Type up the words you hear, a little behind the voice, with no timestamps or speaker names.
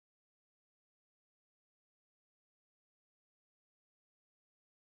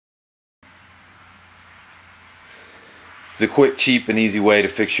It's a quick, cheap, and easy way to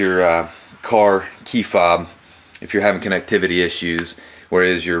fix your car key fob if you're having connectivity issues,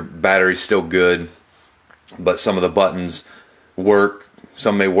 whereas your battery's still good, but some of the buttons work.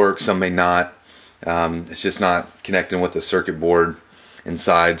 Some may work, some may not. It's just not connecting with the circuit board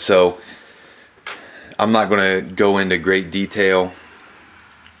inside. So I'm not going to go into great detail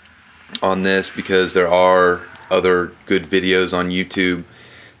on this because there are other good videos on YouTube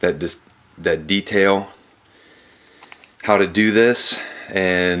that detail how to do this,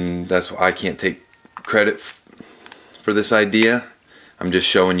 and that's why I can't take credit for this idea. I'm just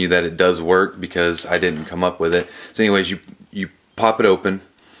showing you that it does work because I didn't come up with it. So anyways, you pop it open.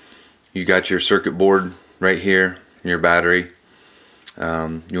 You got your circuit board right here, your battery. You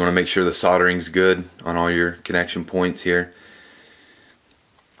want to make sure the soldering's good on all your connection points here.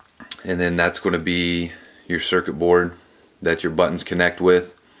 And then that's going to be your circuit board that your buttons connect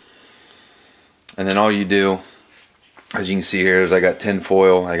with. And then all you do, as you can see here, is I got tin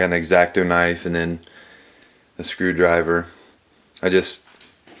foil, I got an X-Acto knife, and then a screwdriver. I just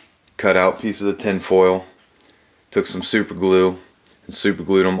cut out pieces of tin foil, took some super glue, and super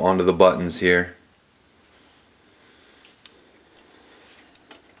glued them onto the buttons here.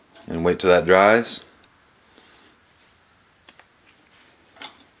 And wait till that dries.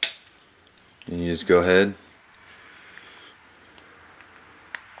 And you just go ahead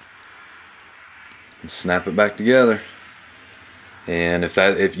and snap it back together. And if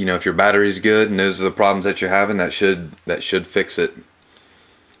your battery's good and those are the problems that you're having, that should fix it.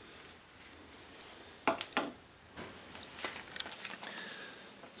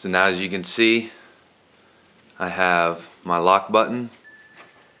 So now, as you can see, I have my lock button,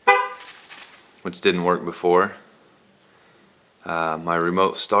 which didn't work before, my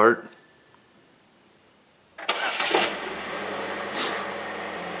remote start,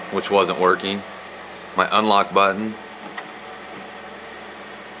 which wasn't working, my unlock button,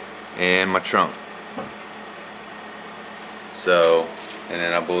 and my trunk. So, and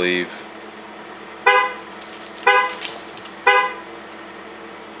then I believe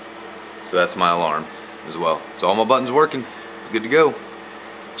so that's my alarm as well. So all my buttons working, good to go.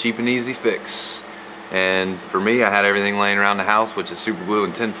 Cheap and easy fix. And for me, I had everything laying around the house, which is super glue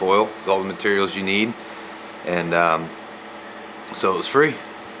and tin foil. It's all the materials you need, and so it was free.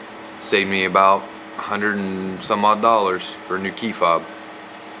 Saved me about $100 and some odd for a new key fob.